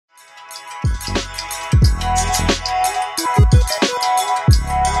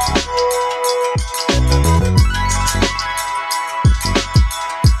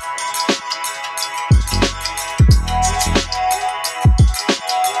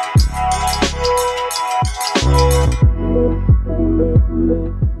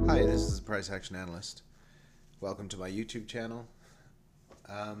this is the Price Action Analyst. Welcome to my YouTube channel.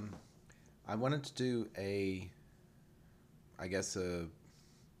 I wanted to do a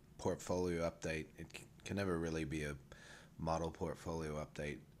portfolio update. It can never really be a model portfolio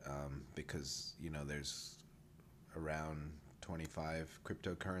update because there's around 25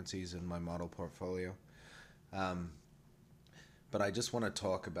 cryptocurrencies in my model portfolio. But I just want to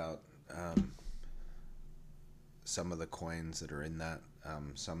talk about some of the coins that are in that,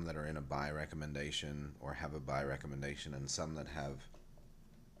 some that are in a buy recommendation or have a buy recommendation, and some that have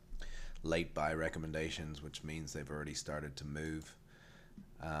late buy recommendations, which means they've already started to move,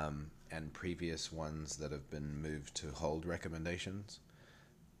 and previous ones that have been moved to hold recommendations.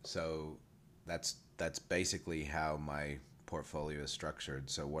 So that's basically how my portfolio is structured.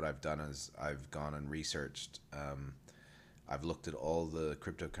 So what I've done is I've gone and researched. I've looked at all the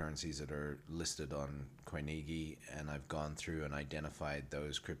cryptocurrencies that are listed on Coinigi, and I've gone through and identified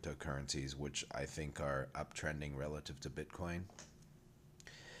those cryptocurrencies which I think are uptrending relative to Bitcoin.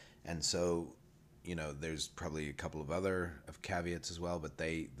 And so, there's probably a couple of other caveats as well, but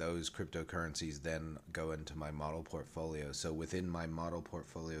those cryptocurrencies then go into my model portfolio. So within my model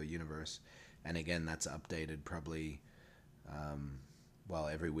portfolio universe, and again, that's updated probably,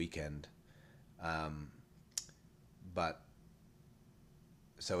 every weekend.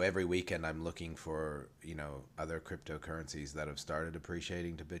 So every weekend I'm looking for, other cryptocurrencies that have started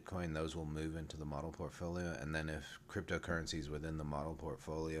appreciating to Bitcoin. Those will move into the model portfolio. And then if cryptocurrencies within the model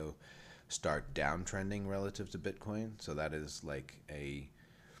portfolio start downtrending relative to Bitcoin, so that is like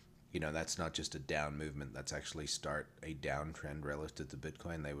that's not just a down movement, that's actually start a downtrend relative to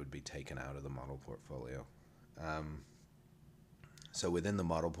Bitcoin, they would be taken out of the model portfolio. So within the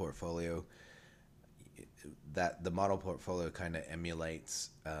model portfolio, that the model portfolio kind of emulates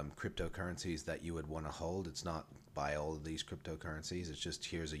cryptocurrencies that you would want to hold. It's not buy all of these cryptocurrencies. It's just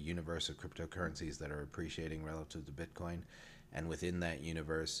here's a universe of cryptocurrencies that are appreciating relative to Bitcoin, and within that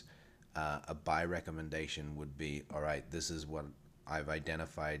universe, a buy recommendation would be, all right, this is what I've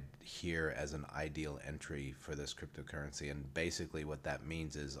identified here as an ideal entry for this cryptocurrency. And basically what that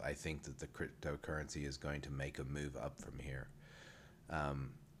means is I think that the cryptocurrency is going to make a move up from here.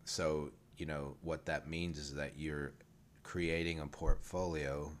 So what that means is that you're creating a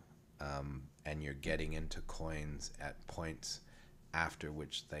portfolio, and you're getting into coins at points after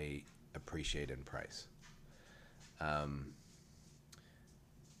which they appreciate in price.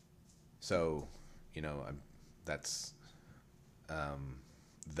 That's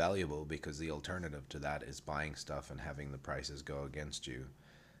valuable, because the alternative to that is buying stuff and having the prices go against you.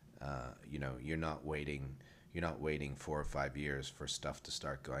 You're not waiting 4 or 5 years for stuff to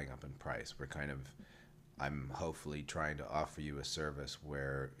start going up in price. I'm hopefully trying to offer you a service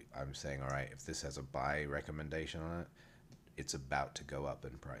where I'm saying, all right, if this has a buy recommendation on it, it's about to go up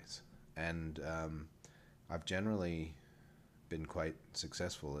in price. And I've generally been quite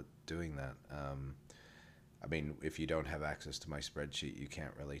successful at doing that. If you don't have access to my spreadsheet, you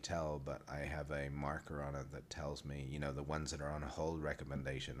can't really tell, but I have a marker on it that tells me, the ones that are on a hold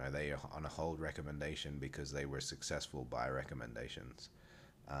recommendation, are they on a hold recommendation because they were successful buy recommendations?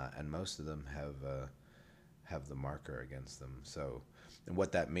 And most of them have the marker against them. So, and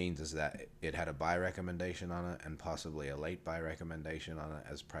what that means is that it had a buy recommendation on it and possibly a late buy recommendation on it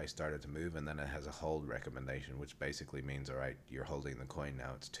as price started to move, and then it has a hold recommendation, which basically means, all right, you're holding the coin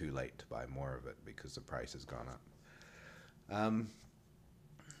now, it's too late to buy more of it because the price has gone up.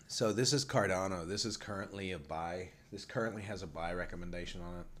 So this is Cardano. This is currently a buy. This currently has a buy recommendation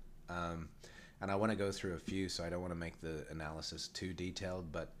on it. And I want to go through a few, so I don't want to make the analysis too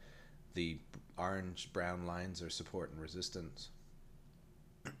detailed, but the orange brown lines are support and resistance.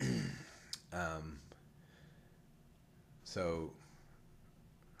 So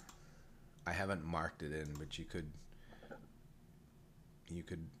I haven't marked it in, but you could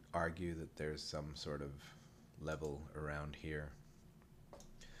argue that there's some sort of level around here.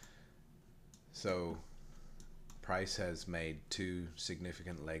 So price has made 2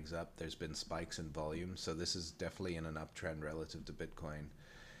 significant legs up. There's been spikes in volume, so this is definitely in an uptrend relative to Bitcoin.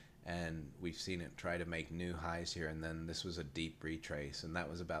 And we've seen it try to make new highs here, and then this was a deep retrace, and that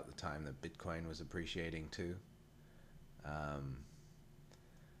was about the time that Bitcoin was appreciating too.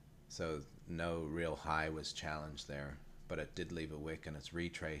 So no real high was challenged there, but it did leave a wick and it's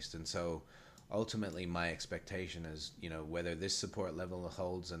retraced. And so ultimately my expectation is, whether this support level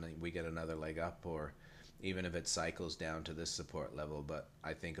holds and we get another leg up, or even if it cycles down to this support level, but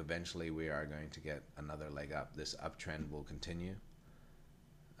I think eventually we are going to get another leg up. This uptrend will continue.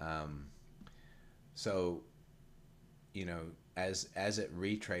 So as it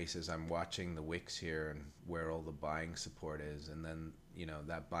retraces, I'm watching the wicks here and where all the buying support is, and then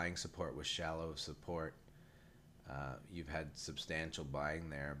that buying support was shallow support. You've had substantial buying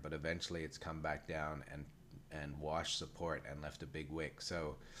there, but eventually it's come back down and washed support and left a big wick.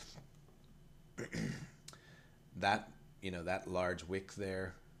 So that that large wick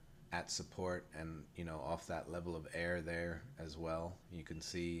there at support, and off that level of air there as well, you can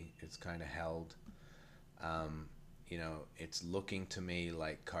see it's kind of held. It's looking to me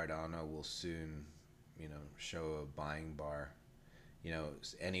like Cardano will soon show a buying bar.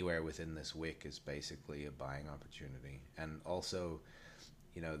 Anywhere within this wick is basically a buying opportunity. And also,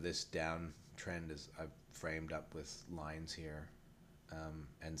 this downtrend is, I've framed up with lines here,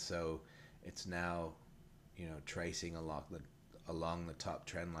 and so it's now tracing along the top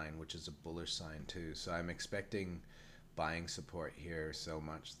trend line, which is a bullish sign too. So I'm expecting buying support here so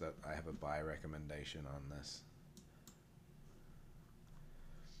much that I have a buy recommendation on this.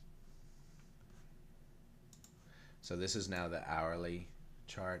 So this is now the hourly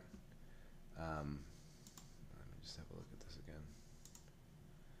chart. Let me just have a look at this again.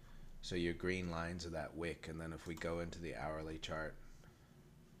 So your green lines are that wick, and then if we go into the hourly chart,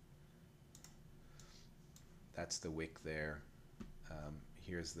 that's the wick there.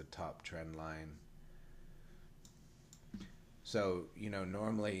 Here's the top trend line. So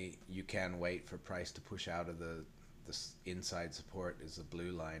normally you can wait for price to push out of the inside support is the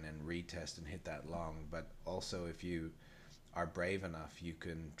blue line and retest and hit that long, but also if you are brave enough, you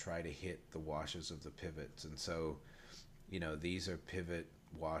can try to hit the washes of the pivots. And so these are pivot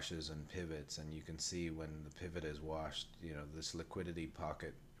washes and pivots, and you can see when the pivot is washed, this liquidity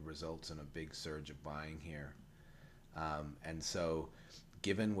pocket results in a big surge of buying here. And so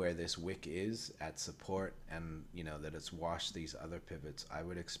given where this wick is at support, and that it's washed these other pivots, I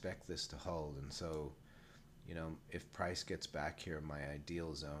would expect this to hold. And so if price gets back here, my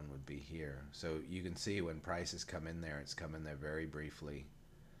ideal zone would be here. So you can see when price has come in there, it's come in there very briefly.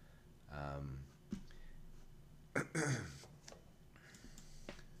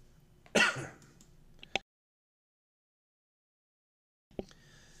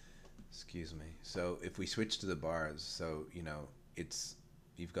 Excuse me. So if we switch to the bars, so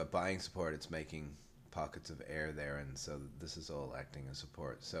you've got buying support, it's making pockets of air there, and so this is all acting as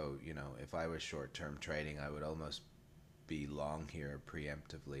support. So if I was short-term trading, I would almost be long here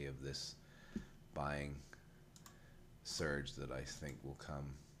preemptively of this buying surge that I think will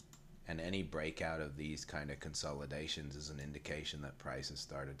come. And any breakout of these kind of consolidations is an indication that price has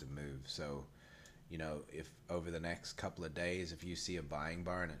started to move. So if over the next couple of days, if you see a buying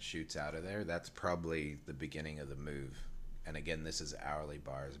bar and it shoots out of there, that's probably the beginning of the move. And again, this is hourly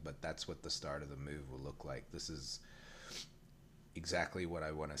bars, but that's what the start of the move will look like. This is exactly what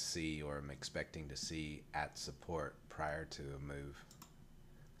I want to see, or I'm expecting to see at support prior to a move.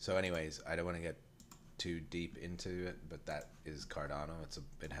 So anyways, I don't want to get too deep into it, but that is Cardano.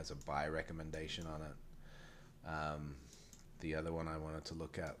 It has a buy recommendation on it. The other one I wanted to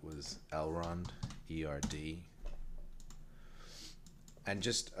look at was Elrond, ERD. And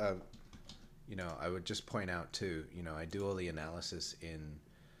just I would just point out too, I do all the analysis in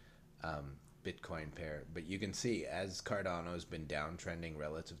Bitcoin pair, but you can see as Cardano has been downtrending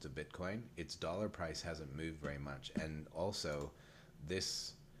relative to Bitcoin, its dollar price hasn't moved very much. And also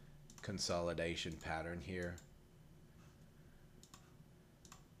this consolidation pattern here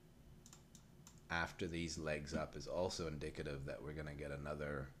after these legs up is also indicative that we're going to get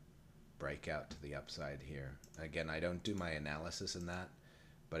another breakout to the upside here. Again, I don't do my analysis in that,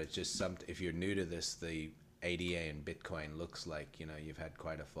 but it's just if you're new to this, the ADA in Bitcoin looks like, you've had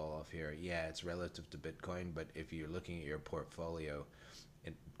quite a fall off here. Yeah, it's relative to Bitcoin, but if you're looking at your portfolio,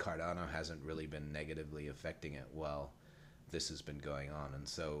 Cardano hasn't really been negatively affecting it while this has been going on. And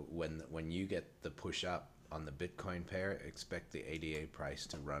so when you get the push up on the Bitcoin pair, expect the ADA price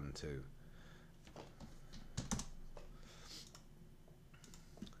to run too.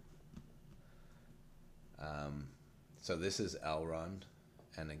 So this is Elrond,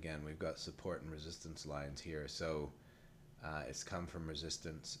 and again we've got support and resistance lines here. So it's come from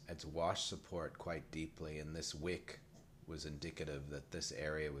resistance, it's washed support quite deeply, and this wick was indicative that this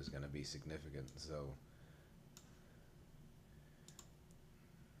area was going to be significant. So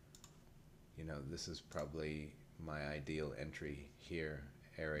this is probably my ideal entry here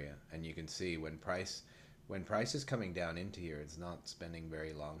area. And you can see when price is coming down into here, it's not spending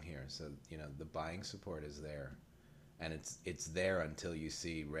very long here. So the buying support is there, and it's there until you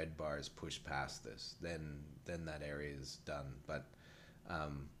see red bars push past this. Then that area is done. But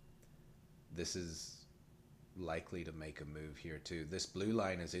this is likely to make a move here too. This blue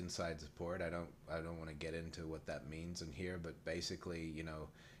line is inside support. I don't want to get into what that means in here, but basically, you know,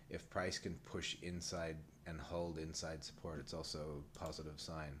 if price can push inside and hold inside support, it's also a positive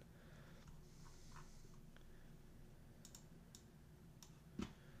sign.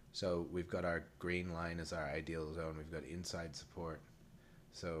 So we've got our green line as our ideal zone. We've got inside support.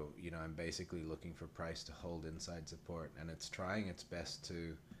 So, you know, I'm basically looking for price to hold inside support, and it's trying its best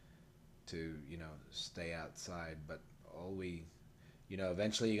to you know, stay outside, but you know,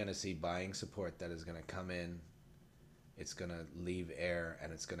 eventually you're going to see buying support that is going to come in, it's going to leave air,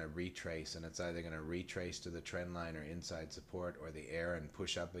 and it's going to retrace, and it's either going to retrace to the trend line or inside support or the air and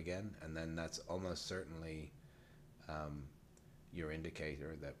push up again, and then that's almost certainly your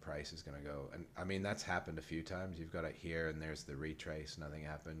indicator that price is going to go. And I mean, that's happened a few times. You've got it here and there's the retrace, nothing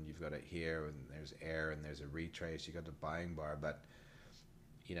happened. You've got it here and there's air and there's a retrace. You got the buying bar, but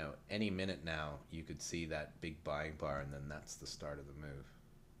you know, any minute now you could see that big buying bar, and then that's the start of the move.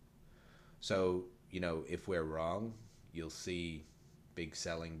 So, you know, if we're wrong, you'll see big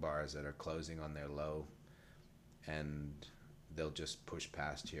selling bars that are closing on their low, and they'll just push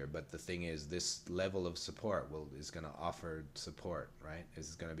past here. But the thing is, this level of support is going to offer support, right?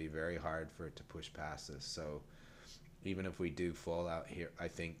 It's going to be very hard for it to push past this. So even if we do fall out here, I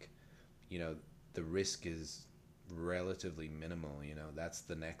think, you know, the risk is relatively minimal. You know, that's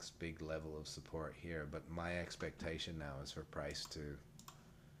the next big level of support here. But my expectation now is for price to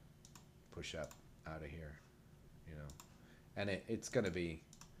push up out of here, you know, and it's going to be,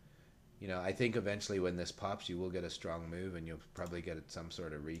 you know, I think eventually when this pops, you will get a strong move, and you'll probably get some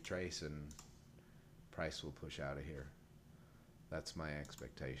sort of retrace, and price will push out of here. That's my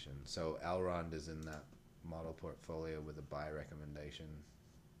expectation. So Elrond is in that model portfolio with a buy recommendation.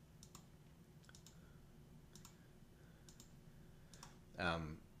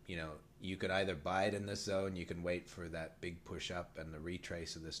 You know, you could either buy it in this zone, you can wait for that big push up and the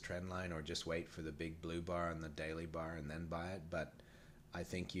retrace of this trend line, or just wait for the big blue bar and the daily bar and then buy it. But I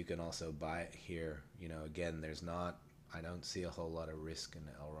think you can also buy it here. You know, again, I don't see a whole lot of risk in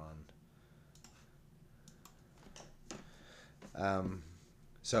Elrond.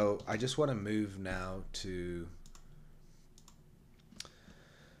 So I just want to move now to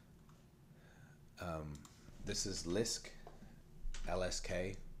this is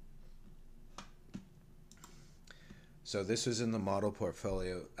LSK. So this was in the model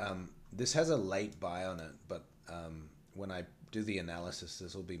portfolio. This has a late buy on it, but when I do the analysis,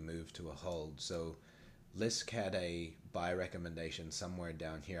 this will be moved to a hold. So LSK had a buy recommendation somewhere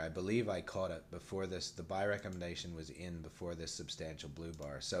down here. I believe I caught it before this. The buy recommendation was in before this substantial blue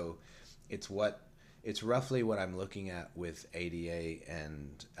bar. So it's roughly what I'm looking at with ADA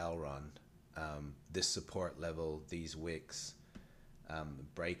and Elrond. This support level, these wicks,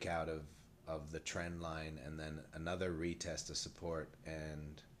 breakout of the trend line, and then another retest of support,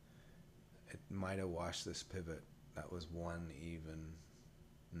 and it might have washed this pivot. That was one even.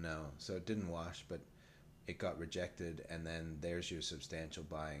 No, so it didn't wash, but it got rejected, and then there's your substantial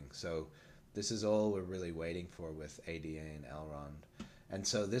buying. So this is all we're really waiting for with ADA and Elrond. And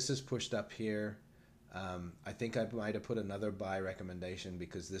so this is pushed up here. I think I might have put another buy recommendation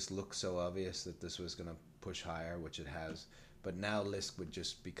because this looks so obvious that this was going to push higher, which it has. But now LSK would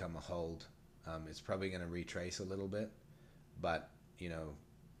just become a hold. It's probably going to retrace a little bit, but, you know,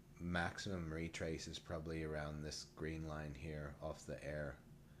 maximum retrace is probably around this green line here off the air.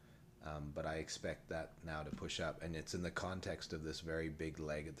 But I expect that now to push up, and it's in the context of this very big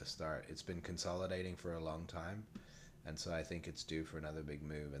leg at the start. It's been consolidating for a long time, and so I think it's due for another big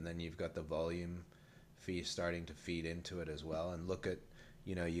move. And then you've got the volume fee starting to feed into it as well. And look at,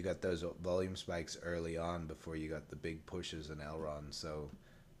 you know, you got those volume spikes early on before you got the big pushes in Elrond. So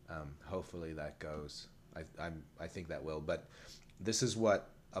hopefully that goes. I think that will. But this is what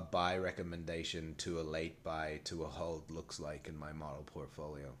a buy recommendation to a late buy to a hold looks like in my model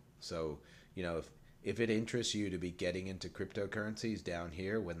portfolio. So, you know, if it interests you to be getting into cryptocurrencies down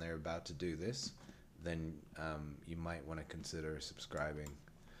here when they're about to do this, then you might want to consider subscribing.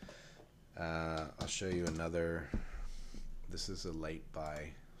 I'll show you another. This is a late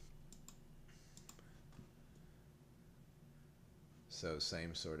buy. So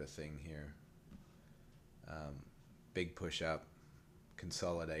same sort of thing here. Big push up,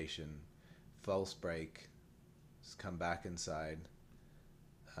 consolidation, false break, just come back inside.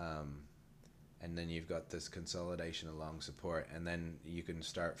 And then you've got this consolidation along support, and then you can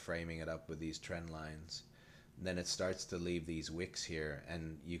start framing it up with these trend lines. And then it starts to leave these wicks here,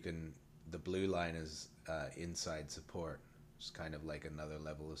 and the blue line is inside support. It's kind of like another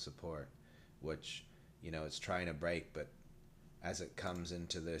level of support, which, you know, it's trying to break, but as it comes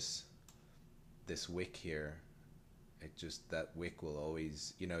into this this wick here, it just, that wick will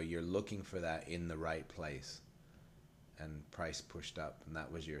always, you know, you're looking for that in the right place, and price pushed up, and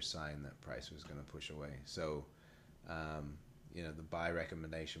that was your sign that price was going to push away. So you know, the buy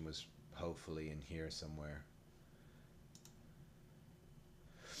recommendation was hopefully in here somewhere.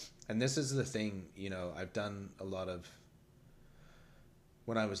 And this is the thing, you know, I've done a lot of,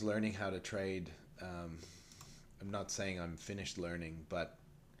 when I was learning how to trade, I'm not saying I'm finished learning, but,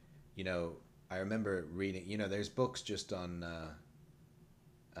 you know, I remember reading, you know, there's books just on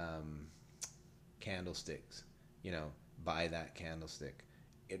candlesticks, you know, buy that candlestick.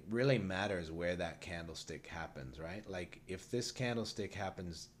 It really matters where that candlestick happens, right? Like if this candlestick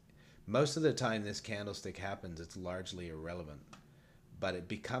happens, most of the time this candlestick happens, it's largely irrelevant, but it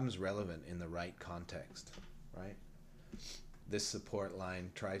becomes relevant in the right context, right? This support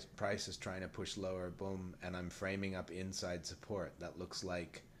line, price is trying to push lower, boom, and I'm framing up inside support. That looks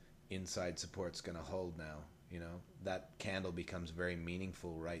like inside support's going to hold now, you know? That candle becomes very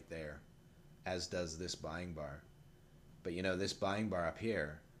meaningful right there, as does this buying bar. But you know, this buying bar up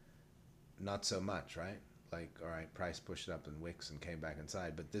here, not so much, right? Like, all right, price pushed up in wicks and came back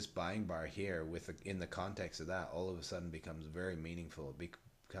inside, but this buying bar here, with in the context of that, all of a sudden becomes very meaningful. It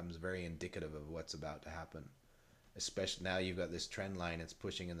becomes very indicative of what's about to happen. Especially now you've got this trend line, it's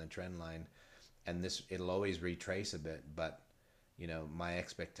pushing in the trend line, and this, it'll always retrace a bit, but you know, my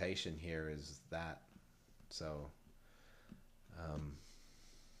expectation here is that. So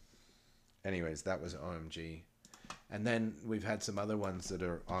anyways, that was OMG. And then we've had some other ones that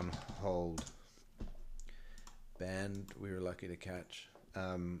are on hold. Band, we were lucky to catch.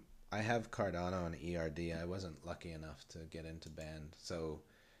 I have Cardano on ERD. I wasn't lucky enough to get into Band. So,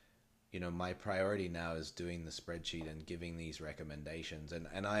 you know, my priority now is doing the spreadsheet and giving these recommendations. And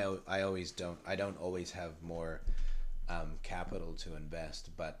I don't always have more capital to invest,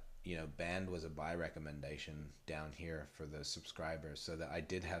 but you know, Band was a buy recommendation down here for the subscribers, so that I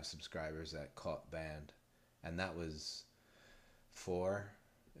did have subscribers that caught Band. And that was 4.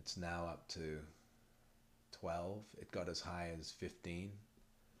 It's now up to 12. It got as high as 15.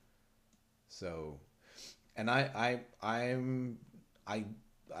 So, and I'm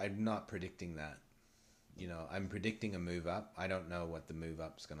not predicting that. You know, I'm predicting a move up. I don't know what the move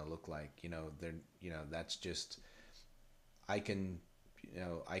up's going to look like. You know, that's just, I can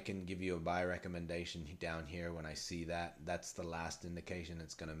give you a buy recommendation down here when I see that. That's the last indication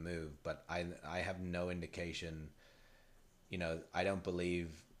it's going to move. But I have no indication. You know, I don't believe.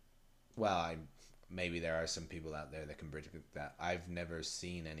 Well, maybe there are some people out there that can predict that. I've never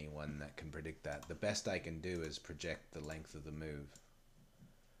seen anyone that can predict that. The best I can do is project the length of the move.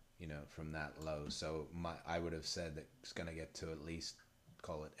 You know, from that low. So I would have said that it's going to get to at least,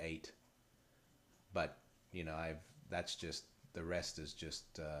 call it 8. But you know, that's just. The rest is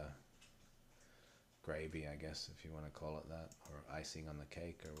just gravy, I guess, if you want to call it that, or icing on the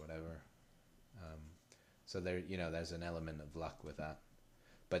cake, or whatever. So there, you know, there's an element of luck with that.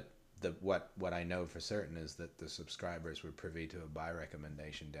 But what I know for certain is that the subscribers were privy to a buy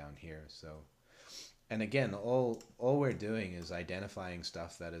recommendation down here. So, and again, all we're doing is identifying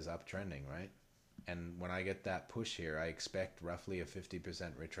stuff that is uptrending, right? And when I get that push here, I expect roughly a 50%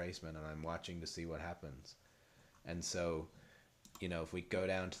 retracement, and I'm watching to see what happens. And so, you know, if we go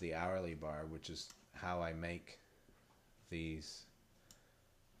down to the hourly bar, which is how I make these,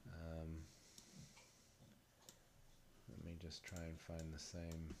 let me just try and find the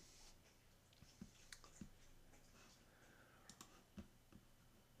same.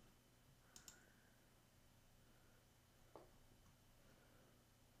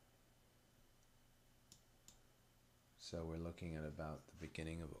 So we're looking at about the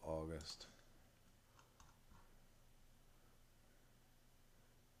beginning of August.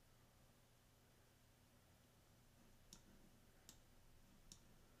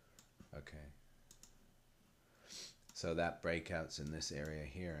 Okay. So that breakout's in this area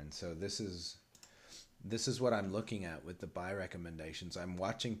here, and so this is what I'm looking at with the buy recommendations. I'm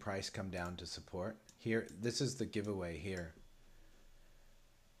watching price come down to support here. This is the giveaway here.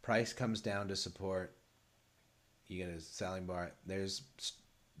 Price comes down to support. You get a selling bar. There's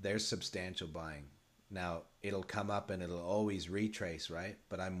substantial buying. Now it'll come up and it'll always retrace, right?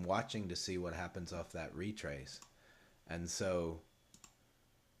 But I'm watching to see what happens off that retrace, and so.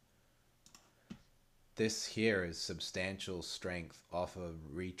 This here is substantial strength off of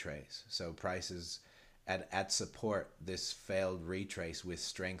retrace. So prices at support, this failed retrace with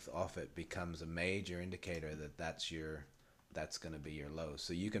strength off it becomes a major indicator that that's going to be your low.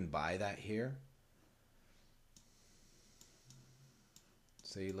 So you can buy that here.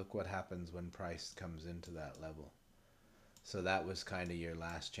 So you look what happens when price comes into that level. So that was kind of your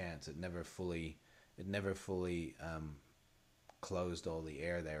last chance. It never fully closed all the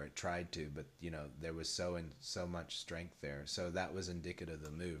air there. It tried to, but you know, there was so much strength there. So that was indicative of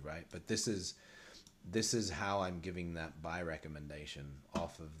the move, right? But this is how I'm giving that buy recommendation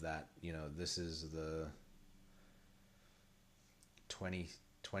off of that. You know, this is the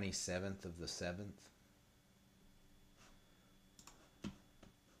 27th of the 7th.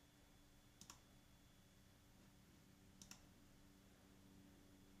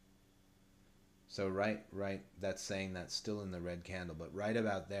 So right, that's saying that's still in the red candle, but right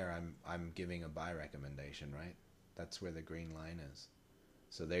about there, I'm giving a buy recommendation, right? That's where the green line is.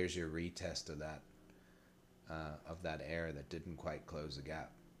 So there's your retest of that air that didn't quite close the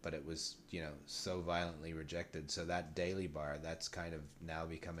gap, but it was, you know, so violently rejected. So that daily bar, that's kind of now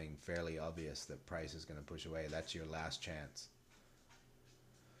becoming fairly obvious that price is going to push away. That's your last chance.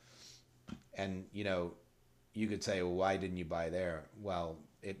 And you know, you could say, well, why didn't you buy there? Well,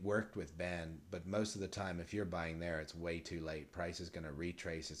 it worked with band, but most of the time, if you're buying there, it's way too late. Price is going to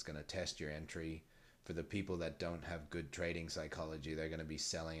retrace. It's going to test your entry. For the people that don't have good trading psychology, they're going to be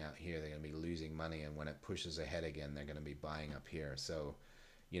selling out here. They're going to be losing money, and when it pushes ahead again, they're going to be buying up here. So,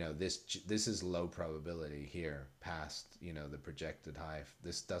 you know, this is low probability here past, you know, the projected high.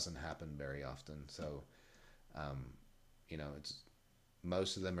 This doesn't happen very often. So, you know, it's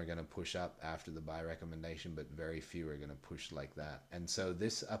most of them are going to push up after the buy recommendation, but very few are going to push like that. And so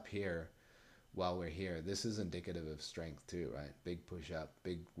this up here, while we're here, this is indicative of strength too, right? Big push up,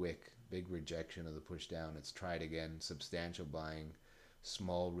 big wick, big rejection of the push down. It's tried again, substantial buying,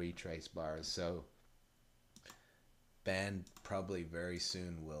 small retrace bars. So band probably very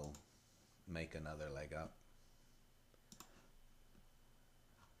soon will make another leg up.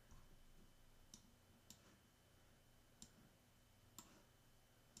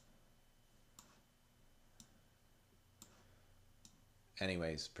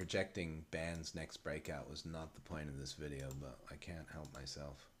 Anyways, projecting band's next breakout was not the point of this video, but I can't help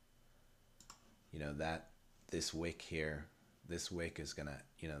myself. You know, that this wick here, this wick is gonna,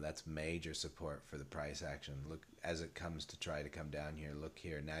 you know, that's major support for the price action. Look, as it comes to try to come down here, look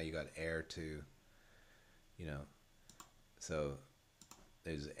here. Now you got air to, you know, so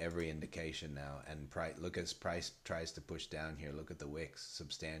there's every indication now. And price, look as price tries to push down here. Look at the wicks,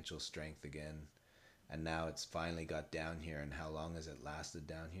 substantial strength again. And now it's finally got down here, and how long has it lasted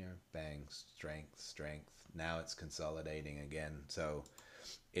down here? Bang, strength, strength. Now it's consolidating again. So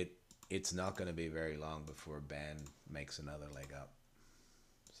it's not going to be very long before band makes another leg up.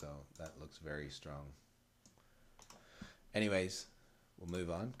 So that looks very strong. Anyways, we'll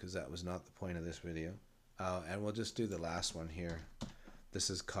move on because that was not the point of this video. And we'll just do the last one here. This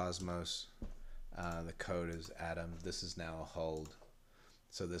is Cosmos. The code is Atom. This is now a hold.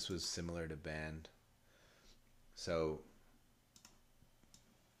 So this was similar to band. So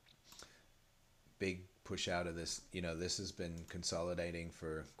big push out of this, you know, this has been consolidating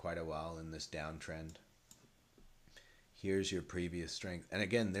for quite a while in this downtrend. Here's your previous strength. And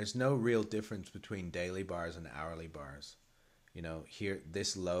again, there's no real difference between daily bars and hourly bars. You know, here,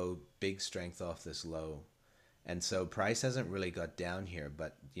 this low, big strength off this low. And so price hasn't really got down here,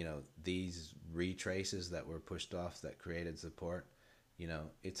 but, you know, these retraces that were pushed off that created support, you know,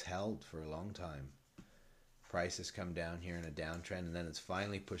 it's held for a long time. Price has come down here in a downtrend, and then it's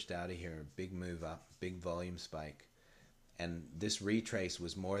finally pushed out of here, a big move up, big volume spike. And this retrace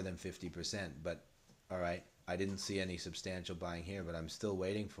was more than 50%, but all right, I didn't see any substantial buying here, but I'm still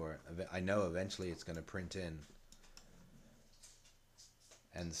waiting for it. I know eventually it's going to print in.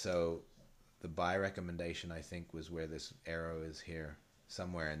 And so the buy recommendation, I think, was where this arrow is here,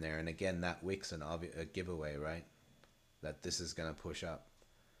 somewhere in there. And again, that wick's a giveaway, right? That this is going to push up.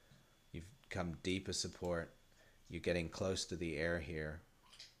 You've come deep of support. You're getting close to the air here.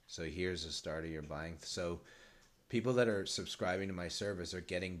 So here's the start of your buying. So people that are subscribing to my service are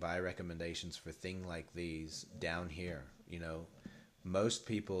getting buy recommendations for things like these down here. You know, most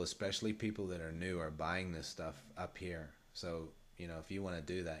people, especially people that are new, are buying this stuff up here. So, you know, if you want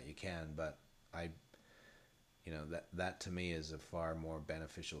to do that, you can. But you know, that to me is a far more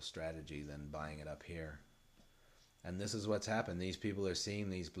beneficial strategy than buying it up here. And this is what's happened. These people are seeing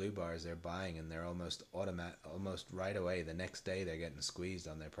these blue bars, they're buying, and they're almost right away. The next day they're getting squeezed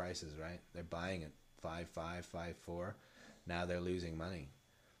on their prices, right? They're buying at 5.5, 5.4. Now they're losing money.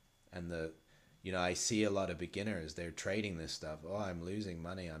 And you know, I see a lot of beginners, they're trading this stuff. Oh, I'm losing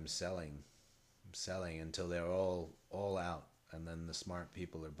money, I'm selling until they're all out. And then the smart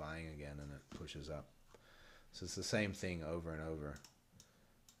people are buying again, and it pushes up. So it's the same thing over and over.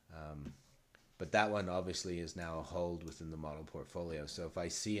 But that one obviously is now a hold within the model portfolio. So if I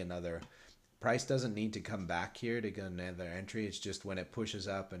see another price doesn't need to come back here to get another entry. It's just when it pushes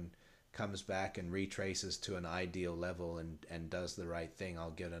up and comes back and retraces to an ideal level and does the right thing,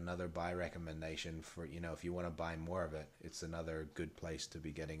 I'll get another buy recommendation for, you know, if you want to buy more of it, it's another good place to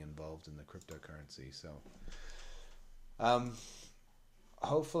be getting involved in the cryptocurrency. So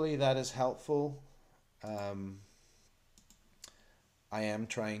hopefully that is helpful. I am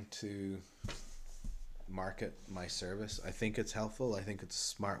trying to market my service. I think it's helpful. I think it's a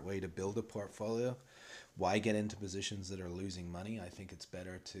smart way to build a portfolio. Why get into positions that are losing money? I think it's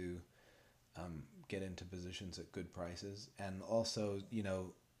better to get into positions at good prices. And also, you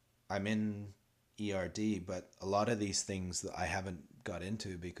know, I'm in ERD, but a lot of these things that I haven't got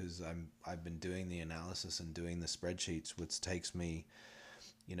into because I've been doing the analysis and doing the spreadsheets, which takes me,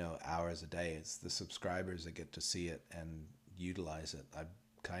 you know, hours a day. It's the subscribers that get to see it and utilize it. I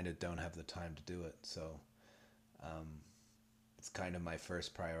kind of don't have the time to do it, so it's kind of my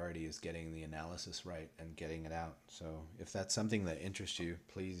first priority is getting the analysis right and getting it out. So if that's something that interests you,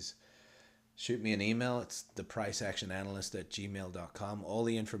 please shoot me an email. It's thepriceactionanalyst@gmail.com. All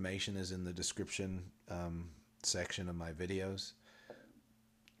the information is in the description section of my videos.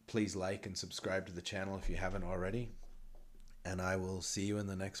 Please like and subscribe to the channel if you haven't already, and I will see you in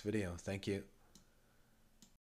the next video. Thank you.